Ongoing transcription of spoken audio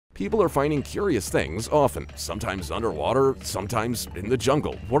People are finding curious things often, sometimes underwater, sometimes in the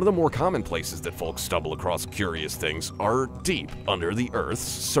jungle. One of the more common places that folks stumble across curious things are deep under the Earth's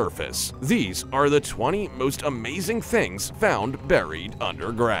surface. These are the 20 most amazing things found buried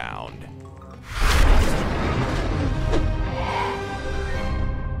underground.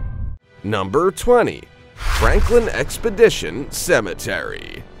 Number 20. Franklin Expedition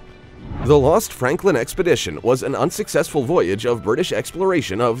Cemetery. The Lost Franklin Expedition was an unsuccessful voyage of British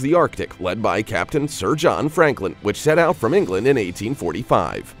exploration of the Arctic led by Captain Sir John Franklin, which set out from England in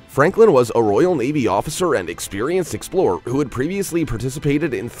 1845. Franklin was a Royal Navy officer and experienced explorer who had previously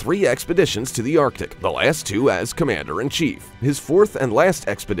participated in 3 expeditions to the Arctic, the last 2 as Commander-in-Chief. His 4th and last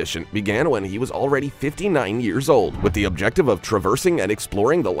expedition began when he was already 59 years old, with the objective of traversing and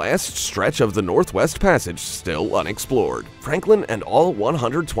exploring the last stretch of the Northwest Passage still unexplored. Franklin and all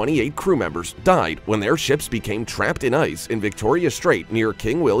 128 crew members died when their ships became trapped in ice in Victoria Strait near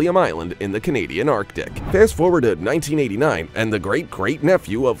King William Island in the Canadian Arctic. Fast forward to 1989, and the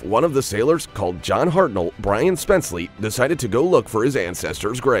great-great-nephew of one of the sailors, called John Hartnell, Brian Spenceley, decided to go look for his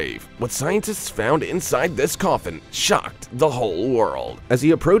ancestor's grave. What scientists found inside this coffin shocked the whole world. As he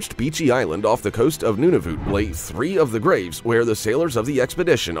approached Beechy Island off the coast of Nunavut lay 3 of the graves where the sailors of the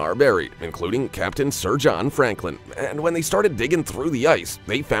expedition are buried, including Captain Sir John Franklin. And when they started digging through the ice,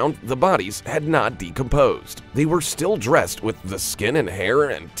 they found the bodies had not decomposed. They were still dressed with the skin and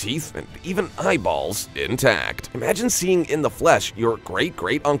hair and teeth and even eyeballs intact. Imagine seeing in the flesh your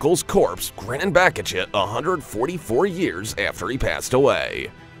great-great-uncle's corpse grinning back at you 144 years after he passed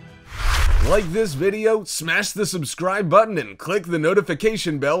away. Like this video, smash the subscribe button and click the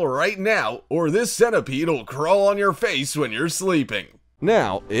notification bell right now, or this centipede will crawl on your face when you're sleeping.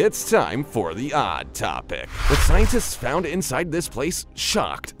 Now, it's time for the odd topic. What scientists found inside this place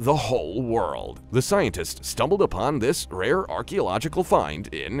shocked the whole world. The scientists stumbled upon this rare archaeological find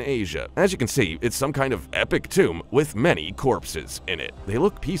in Asia. As you can see, it's some kind of epic tomb with many corpses in it. They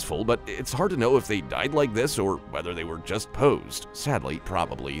look peaceful, but it's hard to know if they died like this or whether they were just posed. Sadly,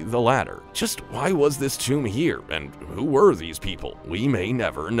 probably the latter. Just why was this tomb here, and who were these people? We may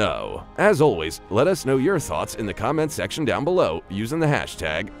never know. As always, let us know your thoughts in the comment section down below using the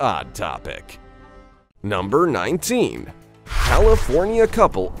hashtag #OddTopic. Number 19. California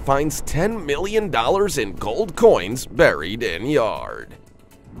couple finds $10 million in gold coins buried in yard.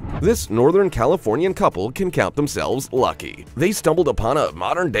 This Northern Californian couple can count themselves lucky. They stumbled upon a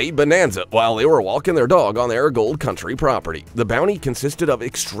modern-day bonanza while they were walking their dog on their gold country property. The bounty consisted of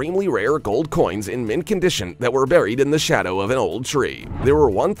extremely rare gold coins in mint condition that were buried in the shadow of an old tree. There were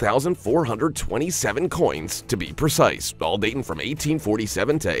 1,427 coins, to be precise, all dating from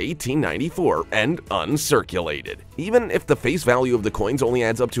 1847 to 1894 and uncirculated. Even if the face value of the coins only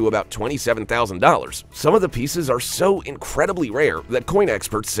adds up to about $27,000, some of the pieces are so incredibly rare that coin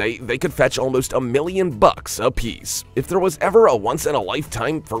experts say they could fetch almost $1 million a piece. If there was ever a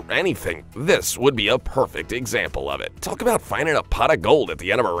once-in-a-lifetime for anything, this would be a perfect example of it. Talk about finding a pot of gold at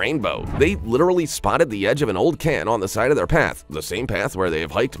the end of a rainbow. They literally spotted the edge of an old can on the side of their path, the same path where they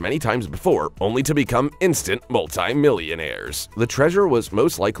have hiked many times before, only to become instant multi-millionaires. The treasure was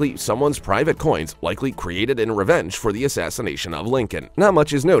most likely someone's private coins, likely created in revenge for the assassination of Lincoln. Not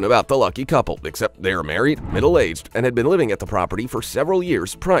much is known about the lucky couple, except they are married, middle-aged, and had been living at the property for several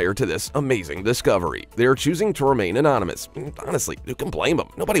years prior to this amazing discovery. They are choosing to remain anonymous. Honestly, who can blame them?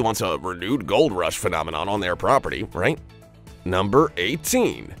 Nobody wants a renewed gold rush phenomenon on their property, right? Number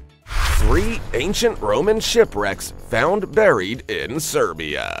 18. 3 ancient Roman shipwrecks found buried in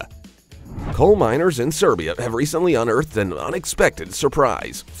Serbia. Coal miners in Serbia have recently unearthed an unexpected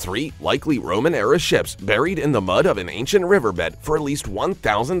surprise. 3 likely Roman-era ships buried in the mud of an ancient riverbed for at least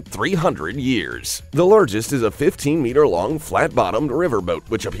 1,300 years. The largest is a 15-meter-long, flat-bottomed riverboat,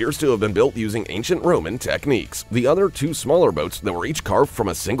 which appears to have been built using ancient Roman techniques. The other 2 smaller boats that were each carved from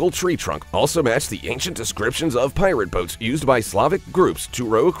a single tree trunk also match the ancient descriptions of pirate boats used by Slavic groups to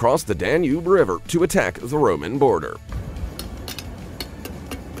row across the Danube River to attack the Roman border.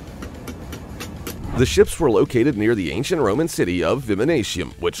 The ships were located near the ancient Roman city of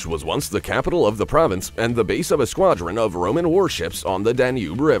Viminatium, which was once the capital of the province and the base of a squadron of Roman warships on the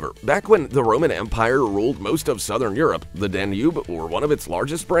Danube River. Back when the Roman Empire ruled most of southern Europe, the Danube, or one of its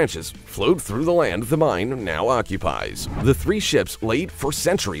largest branches, flowed through the land the mine now occupies. The 3 ships laid for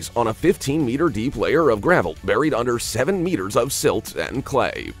centuries on a 15-meter deep layer of gravel buried under 7 meters of silt and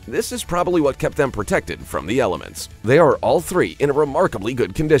clay. This is probably what kept them protected from the elements. They are all 3 in a remarkably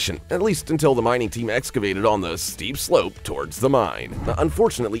good condition, at least until the mining team team excavated on the steep slope towards the mine.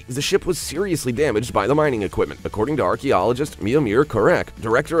 Unfortunately, the ship was seriously damaged by the mining equipment, according to archaeologist Miomir Korek,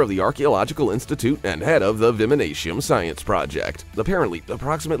 director of the Archaeological Institute and head of the Viminacium Science Project. Apparently,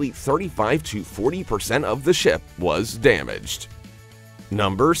 approximately 35 to 40% of the ship was damaged.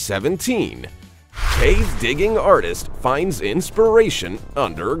 Number 17. Cave-digging artist finds inspiration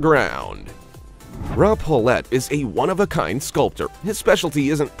underground. Rob Paulette is a one-of-a-kind sculptor. His specialty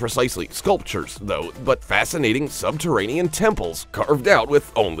isn't precisely sculptures, though, but fascinating subterranean temples carved out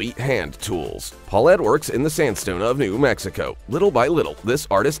with only hand tools. Paulette works in the sandstone of New Mexico. Little by little, this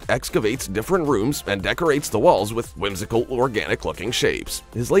artist excavates different rooms and decorates the walls with whimsical, organic-looking shapes.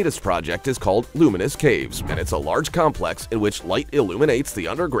 His latest project is called Luminous Caves, and it's a large complex in which light illuminates the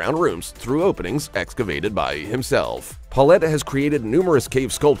underground rooms through openings excavated by himself. Paulette has created numerous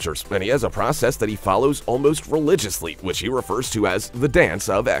cave sculptures, and he has a process that he follows almost religiously, which he refers to as the dance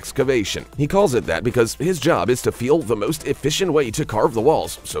of excavation. He calls it that because his job is to feel the most efficient way to carve the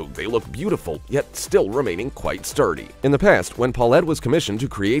walls so they look beautiful, yet still remaining quite sturdy. In the past, when Paulette was commissioned to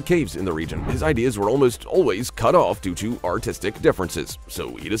create caves in the region, his ideas were almost always cut off due to artistic differences,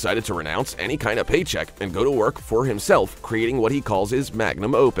 so he decided to renounce any kind of paycheck and go to work for himself, creating what he calls his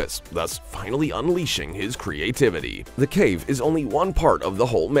magnum opus, thus finally unleashing his creativity. The cave is only one part of the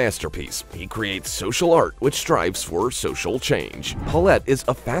whole masterpiece. He creates social art which strives for social change. Paulette is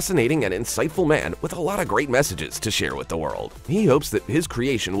a fascinating and insightful man with a lot of great messages to share with the world. He hopes that his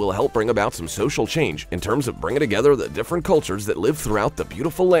creation will help bring about some social change in terms of bringing together the different cultures that live throughout the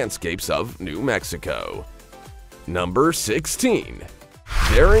beautiful landscapes of New Mexico. Number 16.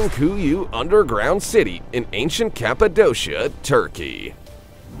 Derinkuyu Underground City in ancient Cappadocia, Turkey.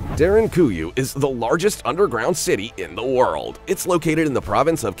 Derinkuyu is the largest underground city in the world. It's located in the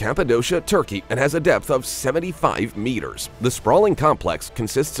province of Cappadocia, Turkey, and has a depth of 75 meters. The sprawling complex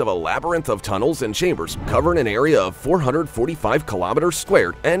consists of a labyrinth of tunnels and chambers covering an area of 445 kilometers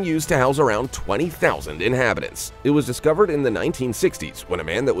squared and used to house around 20,000 inhabitants. It was discovered in the 1960s when a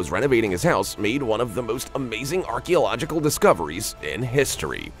man that was renovating his house made one of the most amazing archaeological discoveries in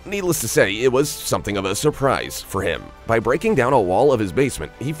history. Needless to say, it was something of a surprise for him. By breaking down a wall of his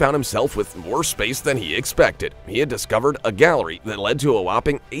basement, he found himself with more space than he expected. He had discovered a gallery that led to a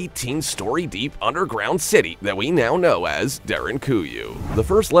whopping 18-story deep underground city that we now know as Derinkuyu. The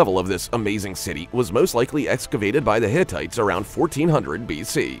first level of this amazing city was most likely excavated by the Hittites around 1400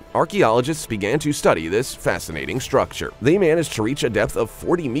 BC. Archaeologists began to study this fascinating structure. They managed to reach a depth of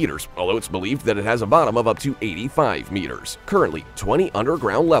 40 meters, although it's believed that it has a bottom of up to 85 meters. Currently, 20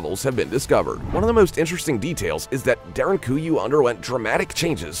 underground levels have been discovered. One of the most interesting details is that Derinkuyu underwent dramatic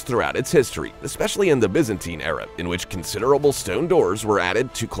changes throughout its history, especially in the Byzantine era, in which considerable stone doors were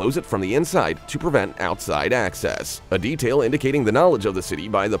added to close it from the inside to prevent outside access, a detail indicating the knowledge of the city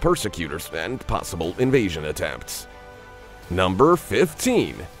by the persecutors and possible invasion attempts. Number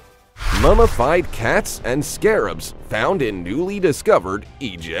 15. Mummified cats and scarabs found in newly discovered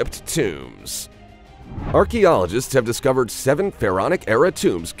Egypt tombs. Archaeologists have discovered 7 Pharaonic-era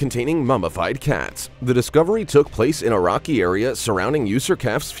tombs containing mummified cats. The discovery took place in a rocky area surrounding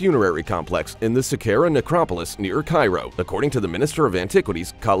Userkaf's funerary complex in the Saqqara necropolis near Cairo, according to the Minister of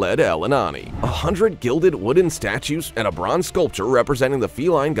Antiquities Khaled El-Anani. 100 gilded wooden statues and a bronze sculpture representing the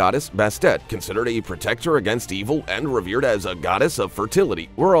feline goddess Bastet, considered a protector against evil and revered as a goddess of fertility,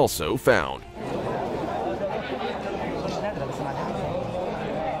 were also found.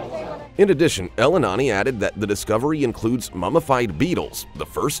 In addition, El-Anani added that the discovery includes mummified beetles, the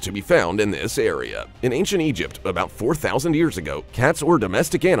first to be found in this area. In ancient Egypt, about 4,000 years ago, cats were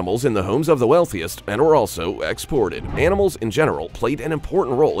domestic animals in the homes of the wealthiest and were also exported. Animals in general played an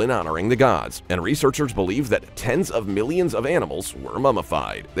important role in honoring the gods, and researchers believe that tens of millions of animals were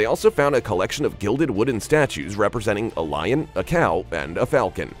mummified. They also found a collection of gilded wooden statues representing a lion, a cow, and a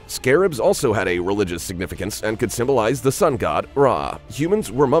falcon. Scarabs also had a religious significance and could symbolize the sun god, Ra.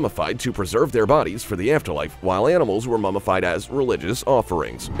 Humans were mummified to preserve their bodies for the afterlife, while animals were mummified as religious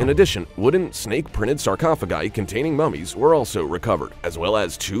offerings. In addition, wooden snake-printed sarcophagi containing mummies were also recovered, as well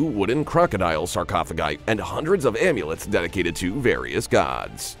as 2 wooden crocodile sarcophagi and hundreds of amulets dedicated to various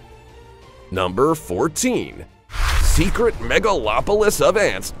gods. Number 14. Secret megalopolis of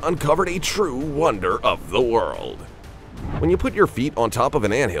ants uncovered a true wonder of the world. When you put your feet on top of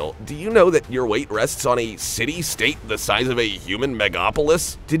an anthill, do you know that your weight rests on a city-state the size of a human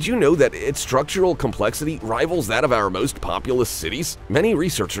megapolis? Did you know that its structural complexity rivals that of our most populous cities? Many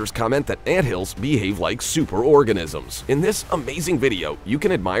researchers comment that anthills behave like superorganisms. In this amazing video, you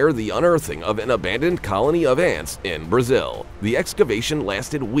can admire the unearthing of an abandoned colony of ants in Brazil. The excavation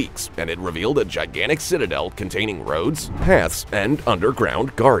lasted weeks, and it revealed a gigantic citadel containing roads, paths, and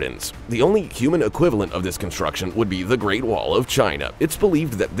underground gardens. The only human equivalent of this construction would be the Great Wall of China. It's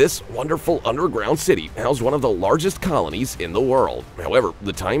believed that this wonderful underground city housed one of the largest colonies in the world. However,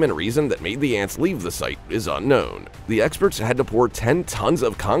 the time and reason that made the ants leave the site is unknown. The experts had to pour 10 tons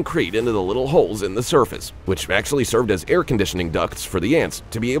of concrete into the little holes in the surface, which actually served as air conditioning ducts for the ants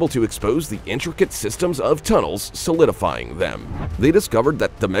to be able to expose the intricate systems of tunnels, solidifying them. They discovered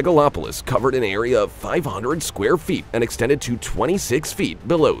that the megalopolis covered an area of 500 square feet and extended to 26 feet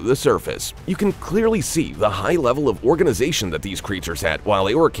below the surface. You can clearly see the high level of organization that these creatures had while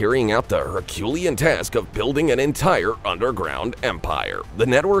they were carrying out the Herculean task of building an entire underground empire. The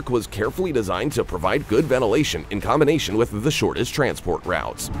network was carefully designed to provide good ventilation in combination with the shortest transport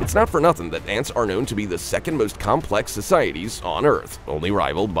routes. It's not for nothing that ants are known to be the second most complex societies on Earth, only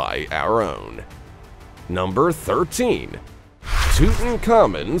rivaled by our own. Number 13.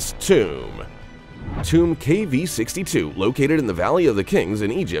 Tutankhamun's Tomb. Tomb KV62, located in the Valley of the Kings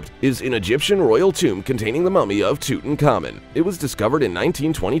in Egypt, is an Egyptian royal tomb containing the mummy of Tutankhamun. It was discovered in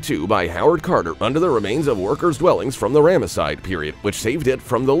 1922 by Howard Carter under the remains of workers' dwellings from the Ramesside period, which saved it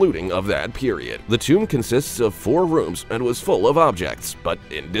from the looting of that period. The tomb consists of 4 rooms and was full of objects, but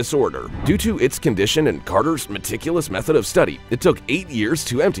in disorder. Due to its condition and Carter's meticulous method of study, it took 8 years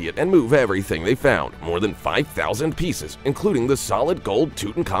to empty it and move everything they found, more than 5,000 pieces, including the solid gold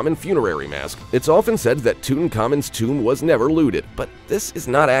Tutankhamun funerary mask. It's often said that Tutankhamun's tomb was never looted, but this is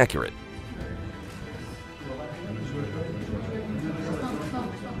not accurate.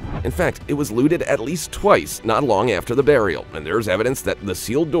 In fact, it was looted at least twice not long after the burial, and there's evidence that the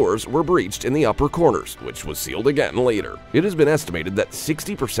sealed doors were breached in the upper corners, which was sealed again later. It has been estimated that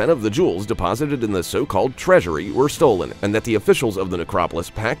 60% of the jewels deposited in the so-called treasury were stolen, and that the officials of the necropolis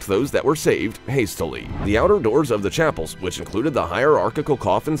packed those that were saved hastily. The outer doors of the chapels, which included the hierarchical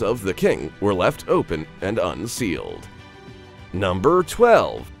coffins of the king, were left open and unsealed. Number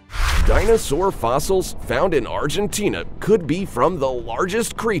 12. Dinosaur fossils found in Argentina could be from the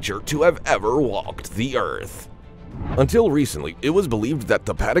largest creature to have ever walked the earth. Until recently, it was believed that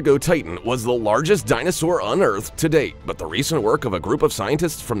the Patagotitan was the largest dinosaur unearthed to date, but the recent work of a group of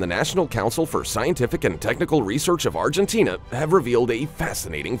scientists from the National Council for Scientific and Technical Research of Argentina have revealed a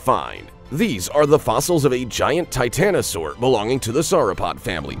fascinating find. These are the fossils of a giant titanosaur belonging to the sauropod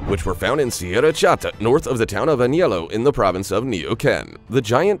family, which were found in Sierra Chata, north of the town of Añelo in the province of Neuquén. The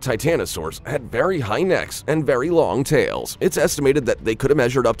giant titanosaurs had very high necks and very long tails. It's estimated that they could have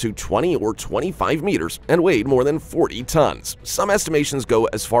measured up to 20 or 25 meters and weighed more than 40 tons. Some estimations go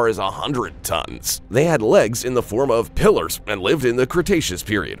as far as 100 tons. They had legs in the form of pillars and lived in the Cretaceous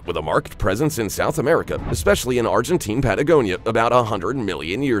period, with a marked presence in South America, especially in Argentine Patagonia about 100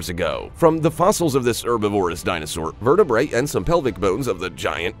 million years ago. From the fossils of this herbivorous dinosaur, vertebrae and some pelvic bones of the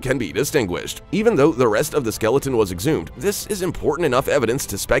giant can be distinguished. Even though the rest of the skeleton was exhumed, this is important enough evidence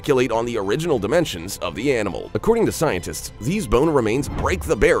to speculate on the original dimensions of the animal. According to scientists, these bone remains break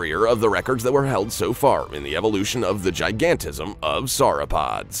the barrier of the records that were held so far in the evolution of the gigantism of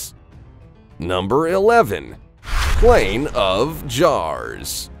sauropods. Number 11. Plain of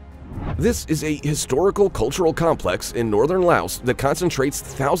Jars. This is a historical cultural complex in northern Laos that concentrates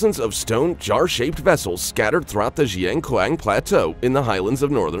thousands of stone jar-shaped vessels scattered throughout the Jiangkuang Plateau in the highlands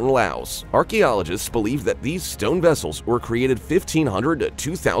of northern Laos. Archaeologists believe that these stone vessels were created 1,500 to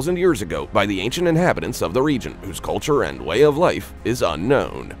 2,000 years ago by the ancient inhabitants of the region, whose culture and way of life is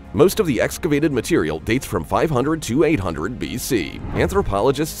unknown. Most of the excavated material dates from 500 to 800 BC.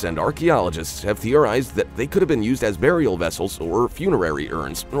 Anthropologists and archaeologists have theorized that they could have been used as burial vessels or funerary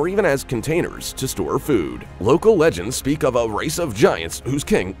urns, or even as containers to store food. Local legends speak of a race of giants whose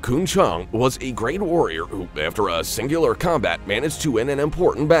king, Kun Chang, was a great warrior who, after a singular combat, managed to win an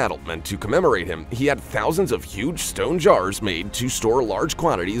important battle, and to commemorate him, he had thousands of huge stone jars made to store large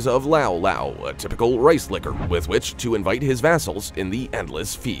quantities of lao lao, a typical rice liquor, with which to invite his vassals in the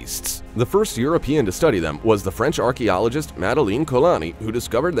endless feasts. The first European to study them was the French archaeologist Madeleine Colani, who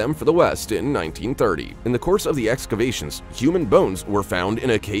discovered them for the West in 1930. In the course of the excavations, human bones were found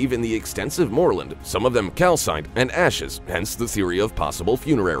in a cave in the extensive moorland, some of them calcined, and ashes, hence the theory of possible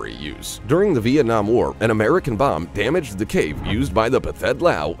funerary use. During the Vietnam War, an American bomb damaged the cave used by the Pathet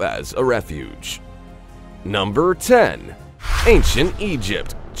Lao as a refuge. Number 10. Ancient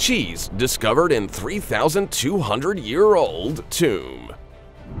Egypt. Cheese discovered in 3,200-year-old tomb.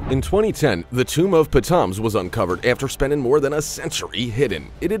 In 2010, the tomb of Ptahmes was uncovered after spending more than a century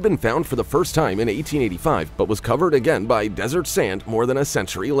hidden. It had been found for the first time in 1885, but was covered again by desert sand more than a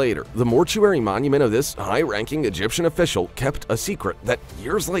century later. The mortuary monument of this high-ranking Egyptian official kept a secret that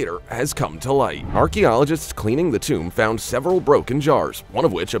years later has come to light. Archaeologists cleaning the tomb found several broken jars, one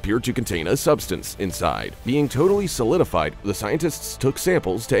of which appeared to contain a substance inside. Being totally solidified, the scientists took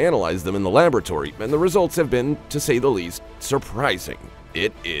samples to analyze them in the laboratory, and the results have been, to say the least, surprising.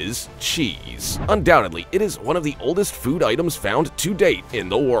 It is cheese. Undoubtedly, it is one of the oldest food items found to date in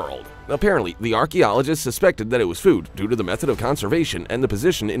the world. Apparently, the archaeologists suspected that it was food due to the method of conservation and the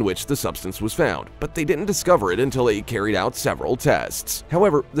position in which the substance was found, but they didn't discover it until they carried out several tests.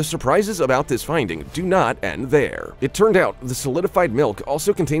 However, the surprises about this finding do not end there. It turned out the solidified milk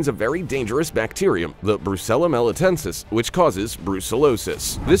also contains a very dangerous bacterium, the Brucella melitensis, which causes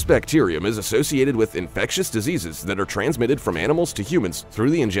brucellosis. This bacterium is associated with infectious diseases that are transmitted from animals to humans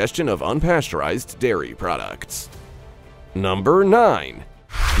through the ingestion of unpasteurized dairy products. Number 9.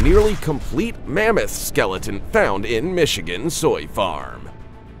 Nearly complete mammoth skeleton found in Michigan soy farm.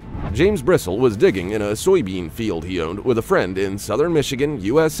 James Brissell was digging in a soybean field he owned with a friend in southern Michigan,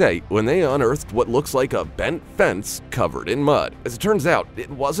 USA, when they unearthed what looks like a bent fence covered in mud. As it turns out, it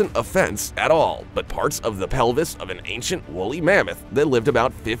wasn't a fence at all, but parts of the pelvis of an ancient woolly mammoth that lived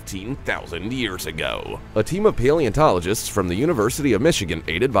about 15,000 years ago. A team of paleontologists from the University of Michigan,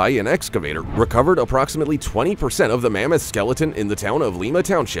 aided by an excavator, recovered approximately 20% of the mammoth skeleton in the town of Lima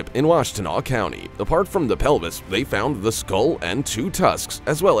Township in Washtenaw County. Apart from the pelvis, they found the skull and 2 tusks,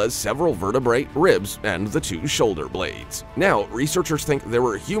 as well as several vertebrae, ribs, and the 2 shoulder blades. Now, researchers think there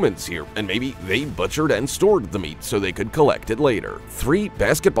were humans here, and maybe they butchered and stored the meat so they could collect it later. 3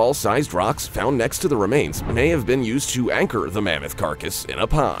 basketball-sized rocks found next to the remains may have been used to anchor the mammoth carcass in a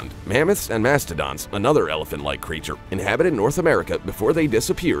pond. Mammoths and mastodons, another elephant-like creature, inhabited North America before they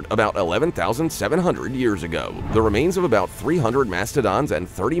disappeared about 11,700 years ago. The remains of about 300 mastodons and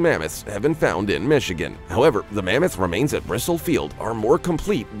 30 mammoths have been found in Michigan. However, the mammoth remains at Bristol Field are more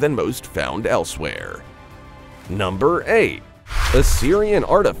complete than most found elsewhere. Number 8. Assyrian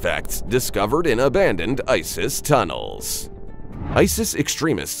artifacts discovered in abandoned ISIS tunnels. ISIS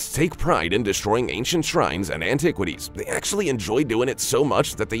extremists take pride in destroying ancient shrines and antiquities. They actually enjoy doing it so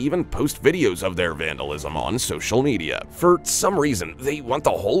much that they even post videos of their vandalism on social media. For some reason, they want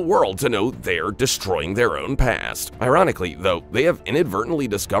the whole world to know they're destroying their own past. Ironically, though, they have inadvertently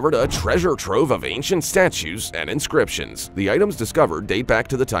discovered a treasure trove of ancient statues and inscriptions. The items discovered date back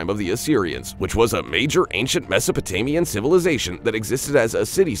to the time of the Assyrians, which was a major ancient Mesopotamian civilization that existed as a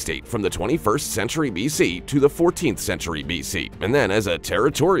city-state from the 21st century BC to the 14th century BC. And then as a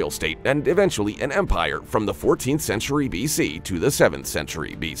territorial state and eventually an empire from the 14th century BC to the 7th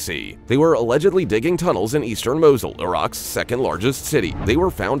century BC. They were allegedly digging tunnels in eastern Mosul, Iraq's second largest city. They were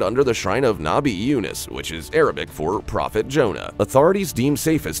found under the shrine of Nabi Yunus, which is Arabic for Prophet Jonah. Authorities deem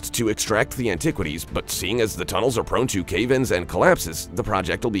safest to extract the antiquities, but seeing as the tunnels are prone to cave-ins and collapses, the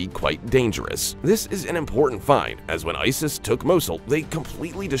project will be quite dangerous. This is an important find, as when ISIS took Mosul, they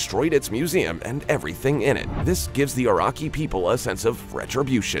completely destroyed its museum and everything in it. This gives the Iraqi people a sense of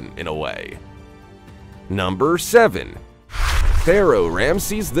retribution in a way. Number 7. Pharaoh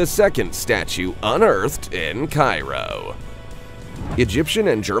Ramses II statue unearthed in Cairo. Egyptian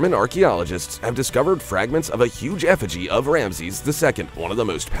and German archaeologists have discovered fragments of a huge effigy of Ramses II, one of the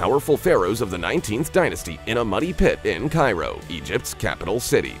most powerful pharaohs of the 19th dynasty, in a muddy pit in Cairo, Egypt's capital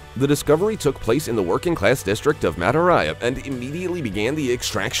city. The discovery took place in the working-class district of Mataraya and immediately began the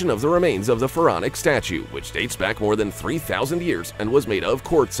extraction of the remains of the pharaonic statue, which dates back more than 3,000 years and was made of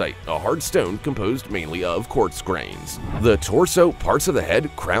quartzite, a hard stone composed mainly of quartz grains. The torso, parts of the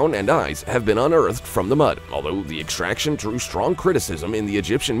head, crown, and eyes have been unearthed from the mud, although the extraction drew strong criticism in the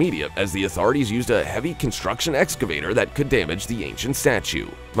Egyptian media as the authorities used a heavy construction excavator that could damage the ancient statue.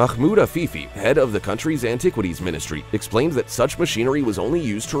 Mahmoud Afifi, head of the country's antiquities ministry, explained that such machinery was only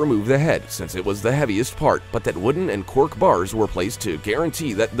used to remove the head since it was the heaviest part, but that wooden and cork bars were placed to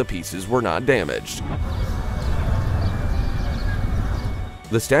guarantee that the pieces were not damaged.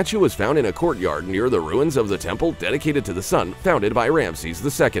 The statue was found in a courtyard near the ruins of the temple dedicated to the sun founded by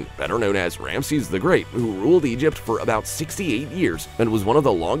Ramses II, better known as Ramses the Great, who ruled Egypt for about 68 years and was one of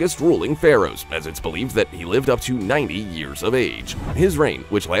the longest ruling pharaohs, as it's believed that he lived up to 90 years of age. His reign,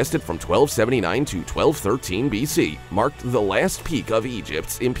 which lasted from 1279 to 1213 BC, marked the last peak of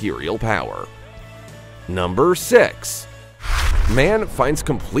Egypt's imperial power. Number 6. Man finds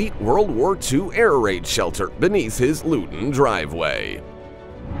complete World War II air raid shelter beneath his Luton driveway.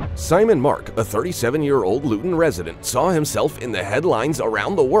 Simon Mark, a 37-year-old Luton resident, saw himself in the headlines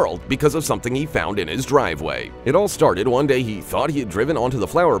around the world because of something he found in his driveway. It all started one day he thought he had driven onto the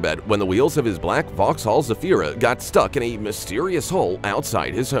flower bed when the wheels of his black Vauxhall Zafira got stuck in a mysterious hole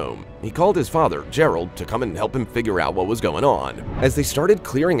outside his home. He called his father, Gerald, to come and help him figure out what was going on. As they started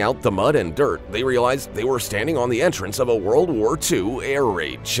clearing out the mud and dirt, they realized they were standing on the entrance of a World War II air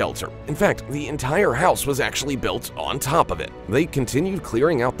raid shelter. In fact, the entire house was actually built on top of it. They continued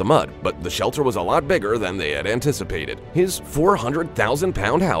clearing out the mud, but the shelter was a lot bigger than they had anticipated. His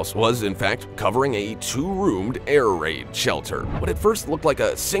 400,000-pound house was, in fact, covering a 2-roomed air raid shelter. What at first looked like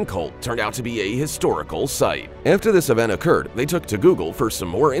a sinkhole turned out to be a historical site. After this event occurred, they took to Google for some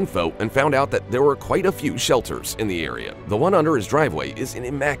more info and found out that there were quite a few shelters in the area. The one under his driveway is in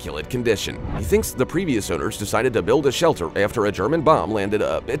immaculate condition. He thinks the previous owners decided to build a shelter after a German bomb landed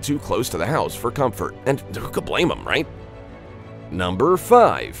a bit too close to the house for comfort. And who could blame them, right? Number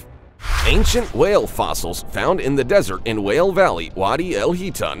 5. Ancient whale fossils found in the desert in Whale Valley, Wadi El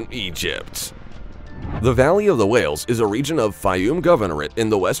Hitan, Egypt. The Valley of the Whales is a region of Fayoum Governorate in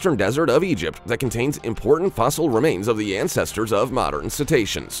the western desert of Egypt that contains important fossil remains of the ancestors of modern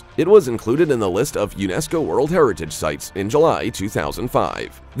cetaceans. It was included in the list of UNESCO World Heritage Sites in July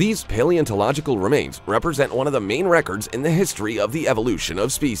 2005. These paleontological remains represent one of the main records in the history of the evolution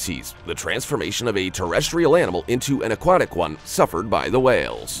of species, the transformation of a terrestrial animal into an aquatic one suffered by the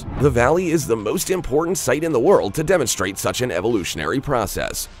whales. The valley is the most important site in the world to demonstrate such an evolutionary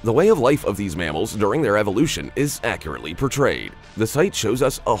process. The way of life of these mammals during their evolution is accurately portrayed. The site shows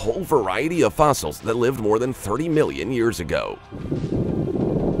us a whole variety of fossils that lived more than 30 million years ago.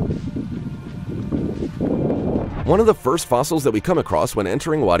 One of the first fossils that we come across when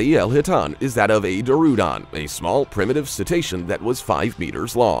entering Wadi El Hitan is that of a Dorudon, a small primitive cetacean that was 5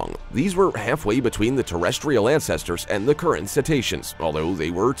 meters long. These were halfway between the terrestrial ancestors and the current cetaceans, although they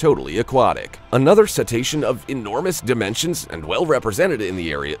were totally aquatic. Another cetacean of enormous dimensions and well represented in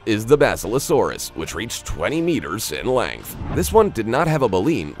the area is the Basilosaurus, which reached 20 meters in length. This one did not have a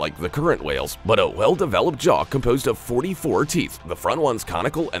baleen like the current whales, but a well-developed jaw composed of 44 teeth, the front ones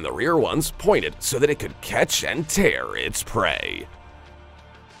conical and the rear ones pointed so that it could catch and tear its prey.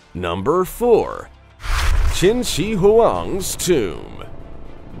 Number 4. Qin Shi Huang's tomb.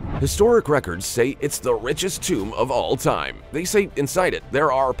 Historic records say it's the richest tomb of all time. They say inside it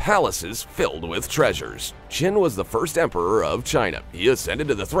there are palaces filled with treasures. Qin was the first emperor of China. He ascended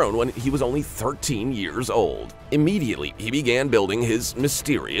to the throne when he was only 13 years old. Immediately, he began building his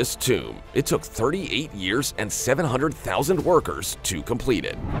mysterious tomb. It took 38 years and 700,000 workers to complete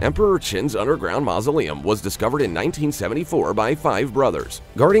it. Emperor Qin's underground mausoleum was discovered in 1974 by 5 brothers.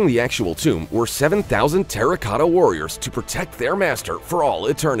 Guarding the actual tomb were 7,000 terracotta warriors to protect their master for all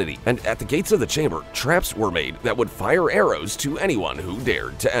eternity. And at the gates of the chamber, traps were made that would fire arrows to anyone who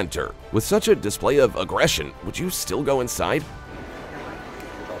dared to enter. With such a display of aggression, would you still go inside?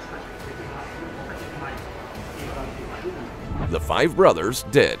 The 5 brothers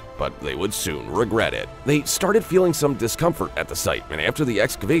did, but they would soon regret it. They started feeling some discomfort at the site, and after the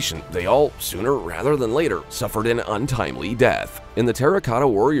excavation, they all, sooner rather than later, suffered an untimely death. In the Terracotta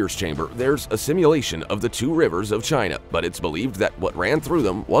Warriors Chamber, there's a simulation of the 2 rivers of China, but it's believed that what ran through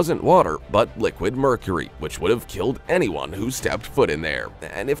them wasn't water, but liquid mercury, which would have killed anyone who stepped foot in there.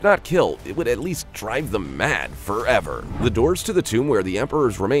 And if not kill, it would at least drive them mad forever. The doors to the tomb where the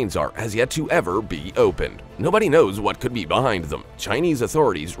emperor's remains are has yet to ever be opened. Nobody knows what could be behind them. Chinese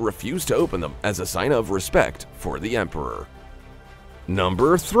authorities refuse to open them as a sign of respect for the emperor.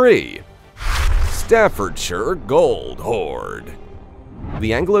 Number 3. Staffordshire Gold Hoard.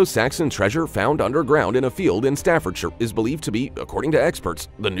 The Anglo-Saxon treasure found underground in a field in Staffordshire is believed to be, according to experts,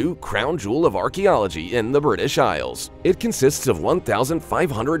 the new crown jewel of archaeology in the British Isles. It consists of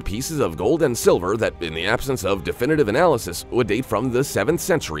 1,500 pieces of gold and silver that, in the absence of definitive analysis, would date from the 7th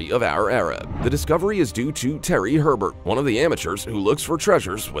century of our era. The discovery is due to Terry Herbert, one of the amateurs who looks for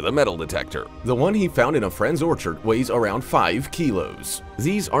treasures with a metal detector. The one he found in a friend's orchard weighs around 5 kilos.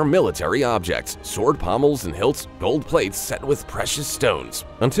 These are military objects, sword pommels and hilts, gold plates set with precious stones.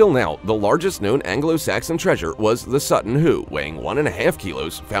 Until now, the largest known Anglo-Saxon treasure was the Sutton Hoo, weighing 1.5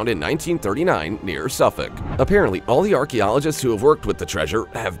 kilos, found in 1939 near Suffolk. Apparently, all the archaeologists who have worked with the treasure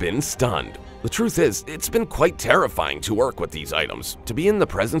have been stunned. The truth is, it's been quite terrifying to work with these items. To be in the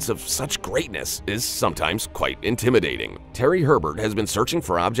presence of such greatness is sometimes quite intimidating. Terry Herbert has been searching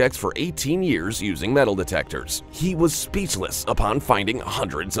for objects for 18 years using metal detectors. He was speechless upon finding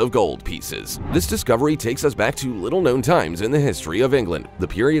hundreds of gold pieces. This discovery takes us back to little-known times in the history of England, the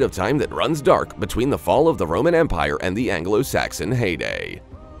period of time that runs dark between the fall of the Roman Empire and the Anglo-Saxon heyday.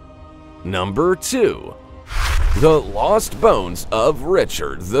 Number 2. The Lost Bones of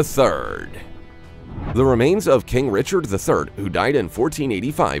Richard III. The remains of King Richard III, who died in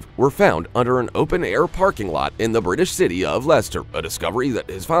 1485, were found under an open-air parking lot in the British city of Leicester, a discovery that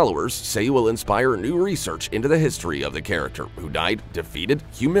his followers say will inspire new research into the history of the character, who died defeated,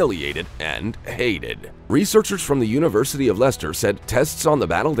 humiliated, and hated. Researchers from the University of Leicester said tests on the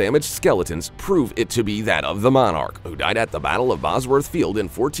battle-damaged skeletons prove it to be that of the monarch, who died at the Battle of Bosworth Field in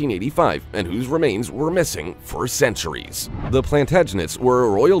 1485 and whose remains were missing for centuries. The Plantagenets were a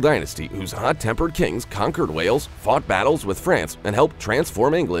royal dynasty whose hot-tempered kings conquered Wales, fought battles with France, and helped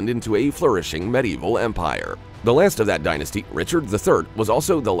transform England into a flourishing medieval empire. The last of that dynasty, Richard III, was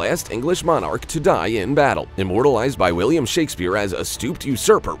also the last English monarch to die in battle, immortalized by William Shakespeare as a stooped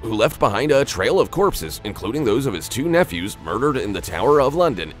usurper who left behind a trail of corpses, including those of his two nephews murdered in the Tower of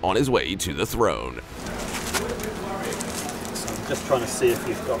London on his way to the throne. So I'm just trying to see if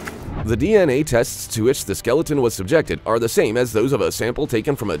you've got... The DNA tests to which the skeleton was subjected are the same as those of a sample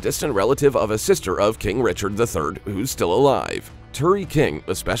taken from a distant relative of a sister of King Richard III, who's still alive. Turi King,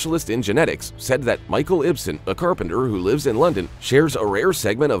 a specialist in genetics, said that Michael Ibsen, a carpenter who lives in London, shares a rare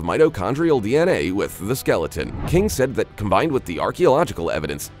segment of mitochondrial DNA with the skeleton. King said that combined with the archaeological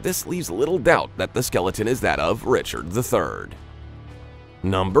evidence, this leaves little doubt that the skeleton is that of Richard III.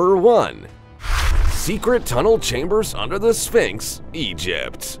 Number 1. Secret tunnel chambers under the Sphinx,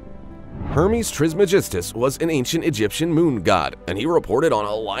 Egypt. Hermes Trismegistus was an ancient Egyptian moon god, and he reported on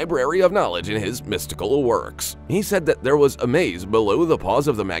a library of knowledge in his mystical works. He said that there was a maze below the paws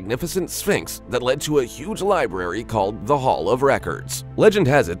of the magnificent Sphinx that led to a huge library called the Hall of Records. Legend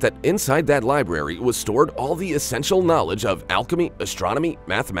has it that inside that library was stored all the essential knowledge of alchemy, astronomy,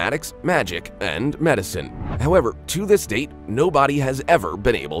 mathematics, magic, and medicine. However, to this date, nobody has ever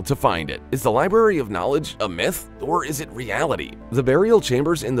been able to find it. Is the Library of Knowledge a myth, or is it reality? The burial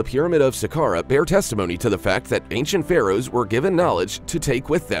chambers in the Pyramid of Saqqara bear testimony to the fact that ancient pharaohs were given knowledge to take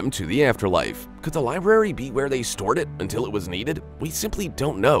with them to the afterlife. Could the library be where they stored it until it was needed? We simply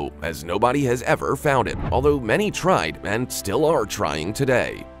don't know, as nobody has ever found it, although many tried and still are trying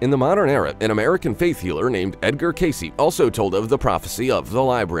today. In the modern era, an American faith healer named Edgar Cayce also told of the prophecy of the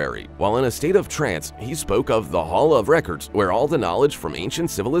library. While in a state of trance, he spoke of the Hall of Records, where all the knowledge from ancient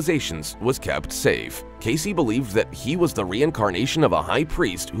civilizations was kept safe. Cayce believed that he was the reincarnation of a high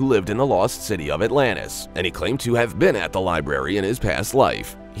priest who lived in the lost city of Atlantis, and he claimed to have been at the library in his past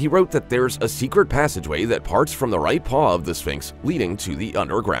life. He wrote that there's a secret passageway that parts from the right paw of the Sphinx, leading to the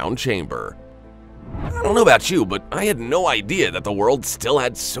underground chamber. I don't know about you, but I had no idea that the world still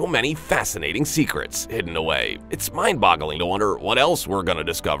had so many fascinating secrets hidden away. It's mind-boggling to wonder what else we're gonna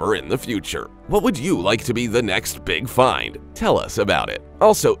discover in the future. What would you like to be the next big find? Tell us about it.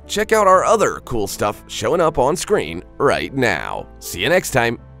 Also, check out our other cool stuff showing up on screen right now. See you next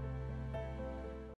time.